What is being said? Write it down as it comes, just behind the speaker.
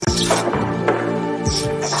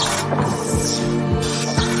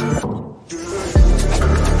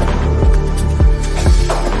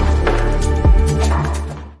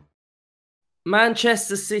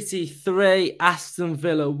Manchester City 3, Aston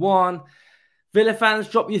Villa 1. Villa fans,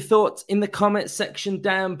 drop your thoughts in the comment section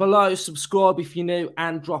down below. Subscribe if you're new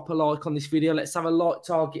and drop a like on this video. Let's have a like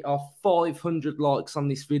target of 500 likes on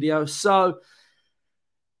this video. So,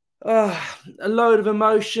 a load of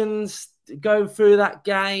emotions going through that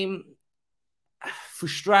game.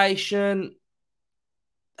 Frustration,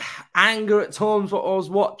 anger at times what I was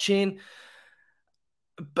watching.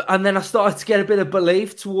 And then I started to get a bit of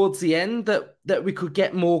belief towards the end that we could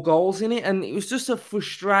get more goals in it. And it was just a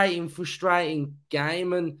frustrating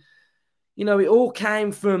game. And, you know, it all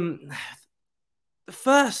came from the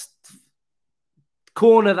first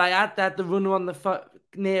corner they had the runner on the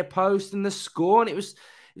near post and the score. And it was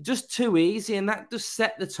just too easy. And that just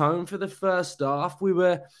set the tone for the first half. We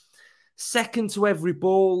were second to every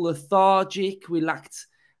ball, lethargic. We lacked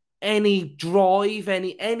any drive,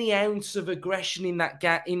 any ounce of aggression in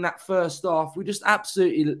that first half. We just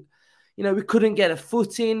absolutely, we couldn't get a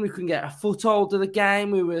foot in. We couldn't get a foothold of the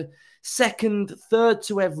game. We were second, third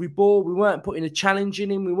to every ball. We weren't putting a challenge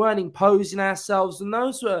in. We weren't imposing ourselves. And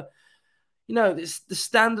those were, the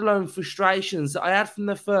standalone frustrations that I had from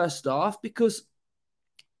the first half because,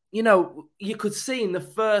 you could see in the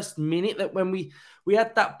first minute that when we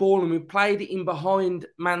had that ball and we played it in behind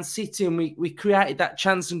Man City and we created that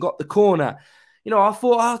chance and got the corner, I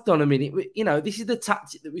thought, hold on a minute, this is the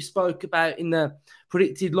tactic that we spoke about in the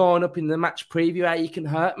predicted lineup in the match preview, how you can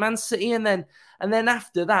hurt Man City. And then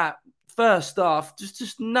after that, first half,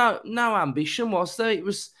 just no ambition was there. It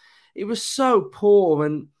was so poor.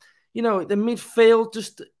 And, the midfield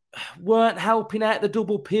just weren't helping out the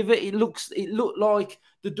double pivot. It looked like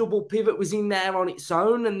the double pivot was in there on its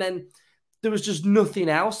own, and then there was just nothing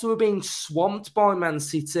else. We were being swamped by Man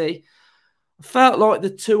City. I felt like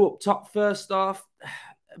the two up top first half,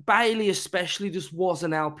 Bailey especially, just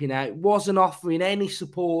wasn't helping out, wasn't offering any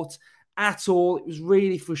support at all. It was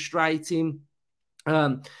really frustrating.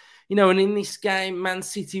 And in this game, Man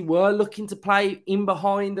City were looking to play in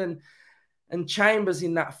behind, and Chambers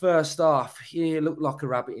in that first half, he looked like a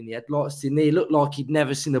rabbit in the headlights, didn't he? He looked like he'd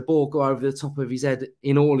never seen a ball go over the top of his head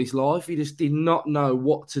in all his life. He just did not know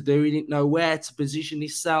what to do. He didn't know where to position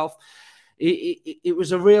himself. It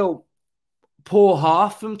was a real poor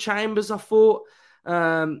half from Chambers, I thought.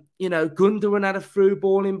 Gundogan had a through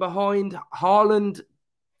ball in behind. Haaland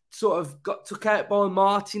sort of got took out by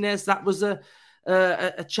Martinez. That was a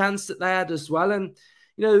chance that they had as well. And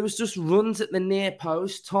it was just runs at the near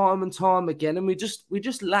post time and time again. And we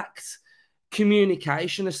just lacked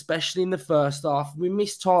communication, especially in the first half. We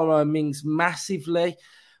missed Tyrone Mings massively.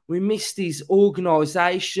 We missed his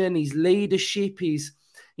organisation, his leadership, his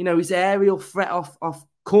aerial threat off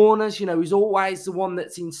corners. He's always the one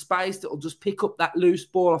that's in space that will just pick up that loose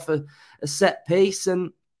ball off a set piece.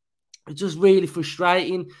 And it's just really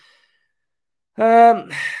frustrating.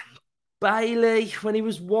 Bailey, when he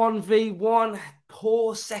was 1v1,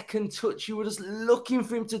 poor second touch. You were just looking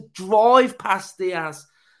for him to drive past Diaz,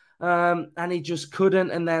 and he just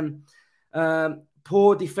couldn't. And then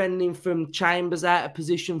poor defending from Chambers out of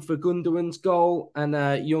position for Gundogan's goal, and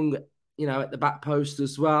Young, at the back post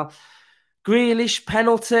as well. Grealish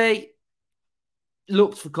penalty,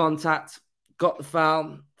 looked for contact, got the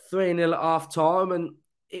foul, 3-0 at half time, and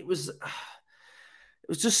it was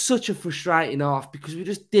just such a frustrating half because we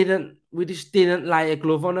just didn't lay a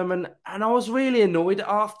glove on them. And I was really annoyed at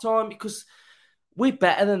half time because we're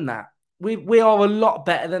better than that. We are a lot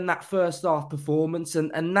better than that first half performance.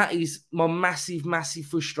 And that is my massive, massive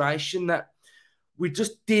frustration, that we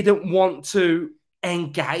just didn't want to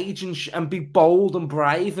engage and be bold and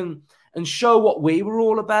brave and show what we were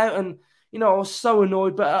all about. And, I was so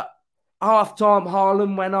annoyed. But at half time,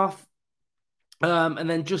 Haaland went off. And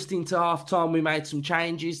then just into half-time, we made some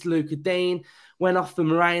changes. Luca Dean went off for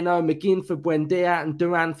Moreno, McGinn for Buendia, and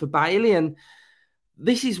Duran for Bailey. And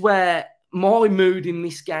this is where my mood in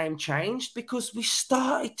this game changed, because we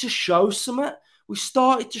started to show something. We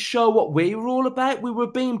started to show what we were all about. We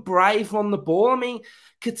were being brave on the ball. I mean,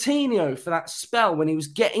 Coutinho, for that spell, when he was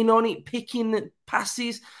getting on it, picking the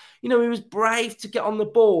passes, he was brave to get on the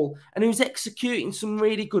ball, and he was executing some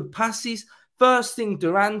really good passes. First thing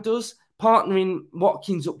Duran does, partnering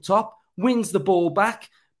Watkins up top, wins the ball back.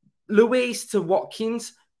 Luiz to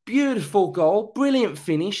Watkins, beautiful goal, brilliant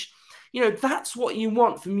finish. That's what you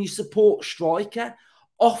want from your support striker,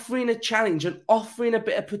 offering a challenge and offering a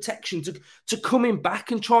bit of protection to coming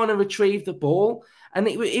back and trying to retrieve the ball. And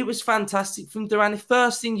it was fantastic from Duran. The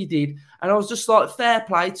first thing he did, and I was just like, fair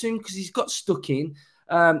play to him, because he's got stuck in.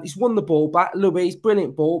 He's won the ball back. Luiz,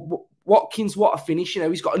 brilliant ball. Watkins, what a finish.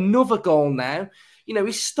 He's got another goal now.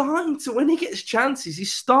 He's starting to, when he gets chances,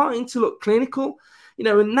 he's starting to look clinical.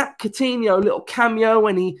 and that Coutinho little cameo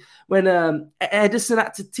when Ederson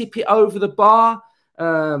had to tip it over the bar.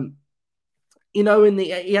 And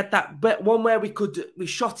he had that one where we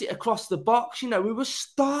shot it across the box. We were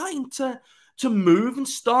starting to move and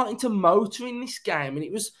starting to motor in this game, and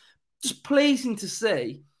it was just pleasing to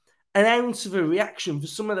see an ounce of a reaction for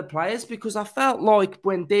some of the players, because I felt like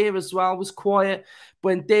Buendia as well was quiet.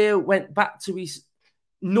 Buendia went back to his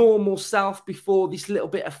normal self before this little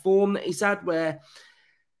bit of form that he's had, where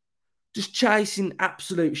just chasing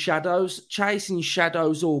absolute shadows,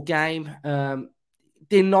 all game.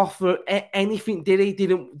 Didn't offer anything, did he?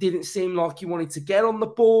 Didn't seem like he wanted to get on the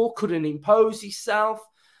ball, couldn't impose himself.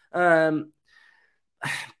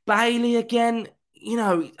 Bailey again,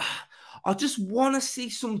 I just want to see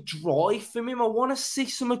some drive from him. I want to see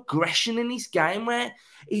some aggression in his game where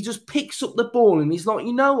he just picks up the ball and he's like,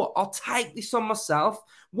 you know what, I'll take this on myself.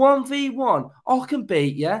 1v1, I can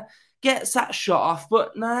beat you. Gets that shot off,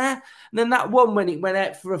 but nah. And then that one when it went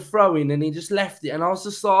out for a throw-in and he just left it, and I was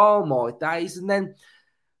just like, oh my days. And then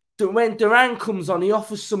when Duran comes on, he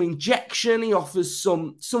offers some injection, he offers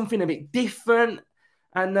something a bit different.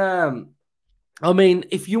 And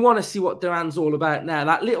if you want to see what Duran's all about now,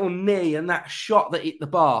 that little knee and that shot that hit the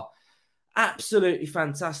bar, absolutely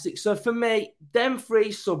fantastic. So for me, them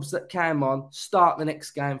three subs that came on start the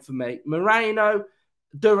next game for me. Moreno,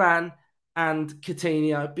 Duran, and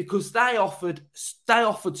Coutinho, because they offered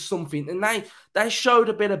something, and they showed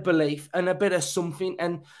a bit of belief and a bit of something.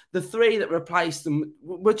 And the three that replaced them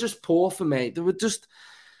were just poor for me. They just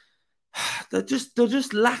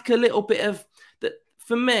lack a little bit of that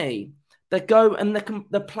for me. They go and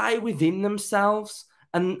they play within themselves,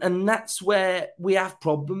 and that's where we have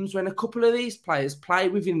problems, when a couple of these players play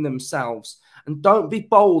within themselves and don't be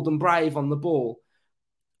bold and brave on the ball.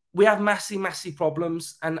 We have massive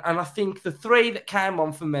problems. And I think the three that came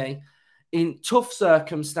on for me in tough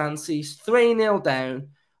circumstances, 3-0 down,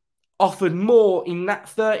 offered more in that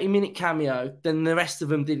 30-minute cameo than the rest of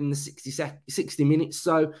them did in the 60 minutes.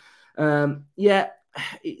 So, it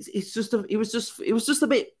was just a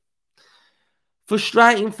bit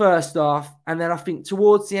frustrating first half. And then I think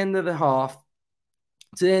towards the end of the half,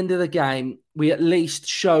 to the end of the game, we at least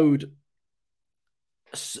showed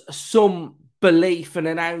some belief and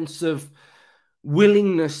an ounce of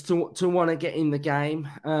willingness to want to get in the game.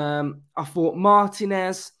 I thought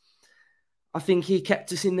Martinez, I think he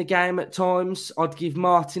kept us in the game at times. I'd give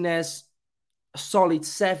Martinez a solid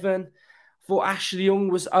 7. I thought Ashley Young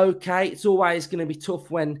was okay. It's always going to be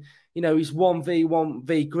tough when, he's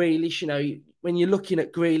 1v Grealish, when you're looking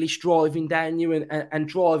at Grealish driving down you and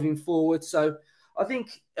driving forward. So I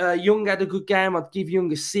think Young had a good game. I'd give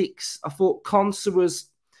Young a 6. I thought Konsa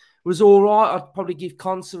was all right. I'd probably give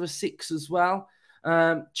Konsa a 6 as well.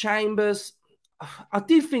 Chambers, I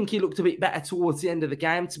did think he looked a bit better towards the end of the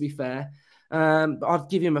game, to be fair. But I'd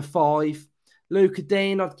give him a 5. Luca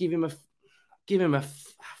Dean, I'd give him a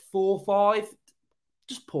 4-5.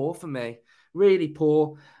 Just poor for me. Really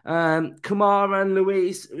poor. Kamara and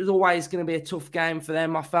Luis, it was always going to be a tough game for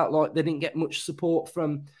them. I felt like they didn't get much support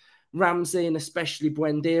from Ramsey and especially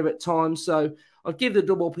Buendia at times. So I'd give the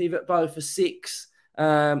double pivot both a 6.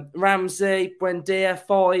 Ramsey, Buendia,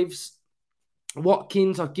 5s.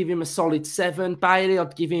 Watkins, I'd give him a solid 7. Bailey,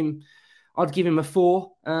 I'd give him a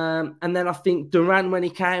 4. And then I think Duran, when he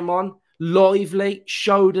came on, lively,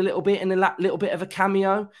 showed a little bit and a little bit of a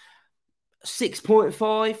cameo.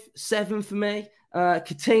 6.5, 7 for me.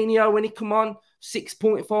 Coutinho, when he come on,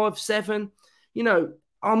 6.5, 7.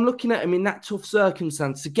 I'm looking at him in that tough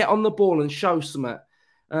circumstance to get on the ball and show something.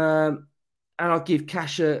 And I'll give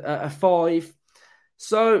Cash a 5.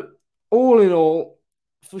 So, all in all,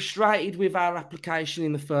 frustrated with our application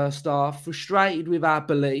in the first half, frustrated with our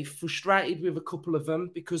belief, frustrated with a couple of them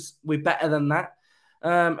because we're better than that.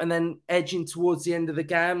 And then edging towards the end of the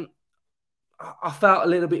game, I felt a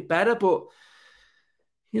little bit better, but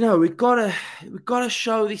we've got to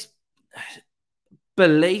show this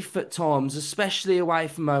belief at times, especially away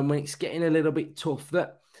from home when it's getting a little bit tough,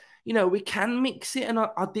 that we can mix it. And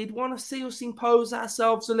I did want to see us impose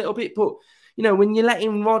ourselves a little bit, but when you're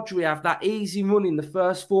letting Rodri have that easy run in the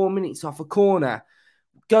first 4 minutes off a corner,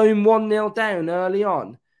 going 1-0 down early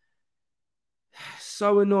on,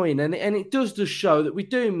 so annoying. And it does just show that we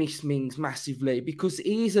do miss Mings massively, because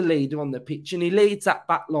he's a leader on the pitch and he leads that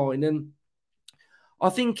back line. And I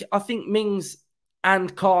think Mings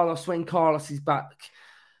and Carlos, when Carlos is back,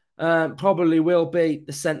 probably will be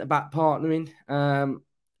the centre-back partnering.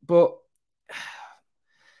 But,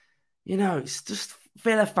 it's just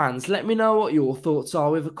Villa fans. Let me know what your thoughts are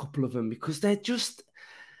with a couple of them, because they're just...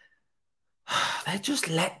 They just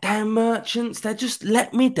let down Merchants. They just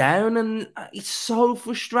let me down, and it's so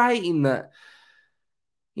frustrating that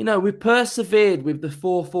we persevered with the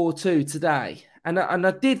 4-4-2 today, and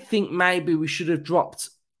I did think maybe we should have dropped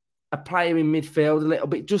a player in midfield a little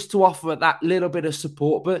bit just to offer that little bit of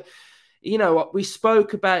support. But what we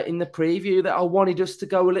spoke about in the preview, that I wanted us to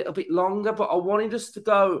go a little bit longer, but I wanted us to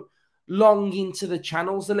go long into the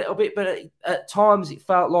channels a little bit. But at times it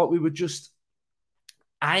felt like we were just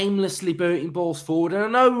aimlessly booting balls forward. And I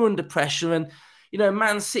know we're under pressure, and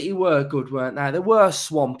Man City were good, weren't they? They were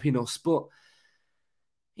swamping us, but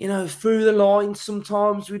through the line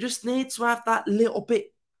sometimes we just need to have that little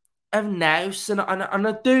bit of nous. And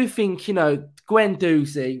I do think,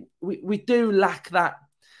 Guendouzi, we do lack that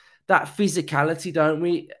physicality, don't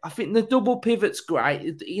we? I think the double pivot's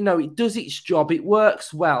great. It does its job. It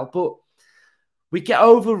works well, but we get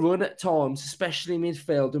overrun at times, especially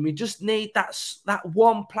midfield, and we just need that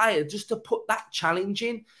one player just to put that challenge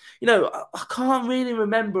in. I can't really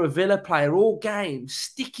remember a Villa player all game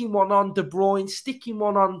sticking one on De Bruyne, sticking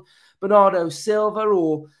one on Bernardo Silva,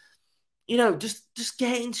 or just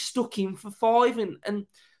getting stuck in for 5 and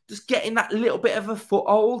just getting that little bit of a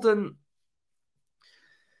foothold. And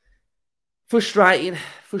frustrating.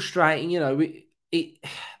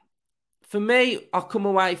 For me, I come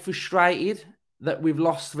away frustrated that we've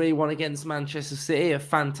lost 3-1 against Manchester City, a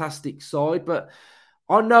fantastic side, but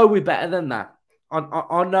I know we're better than that.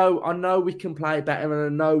 I know we can play better,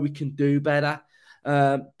 and I know we can do better.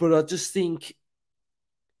 But I just think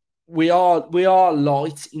we are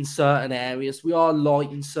light in certain areas. We are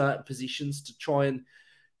light in certain positions to try and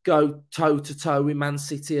go toe to toe with Man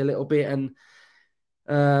City a little bit. And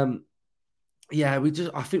I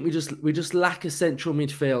think we just lack a central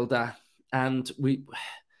midfielder, and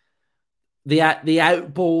the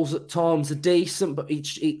out balls at times are decent, but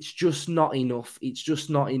it's just not enough. It's just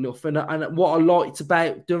not enough. And what I liked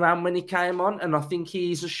about Duran when he came on, and I think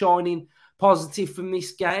he's a shining positive from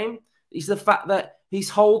this game, is the fact that his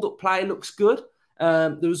hold-up play looks good.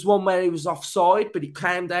 There was one where he was offside, but it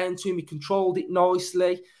came down to him. He controlled it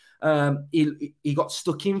nicely. He got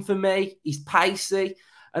stuck in for me. He's pacey.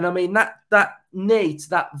 And I mean, that needs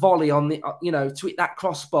that volley on the, to hit that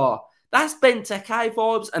crossbar. That's Benteke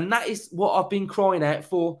vibes, and that is what I've been crying out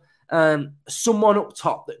for. Someone up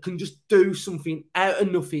top that can just do something out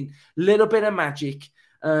of nothing, little bit of magic.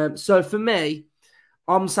 So for me,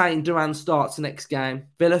 I'm saying Duran starts the next game.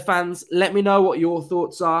 Villa fans, let me know what your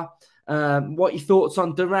thoughts are. What your thoughts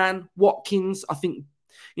on Duran, Watkins? I think,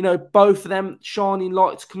 both of them shining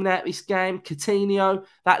lights coming out of this game. Coutinho,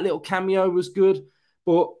 that little cameo was good,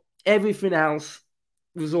 but everything else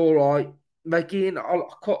was all right. McGinn,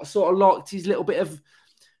 I sort of liked his little bit of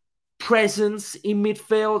presence in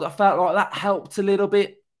midfield. I felt like that helped a little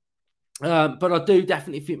bit. But I do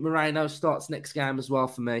definitely think Moreno starts next game as well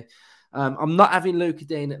for me. I'm not having Lucas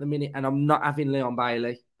Digne at the minute, and I'm not having Leon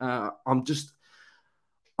Bailey. I'm just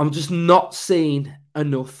not seeing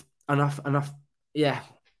enough. Yeah,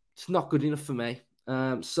 it's not good enough for me.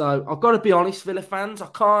 So I've got to be honest, Villa fans. I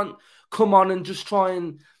can't come on and just try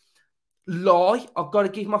and lie. I've got to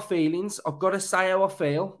give my feelings. I've got to say how I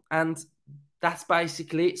feel, and that's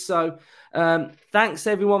basically it. So thanks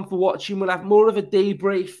everyone for watching. We'll have more of a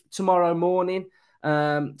debrief tomorrow morning.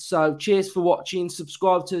 So cheers for watching.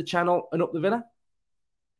 Subscribe to the channel, and up the Villa.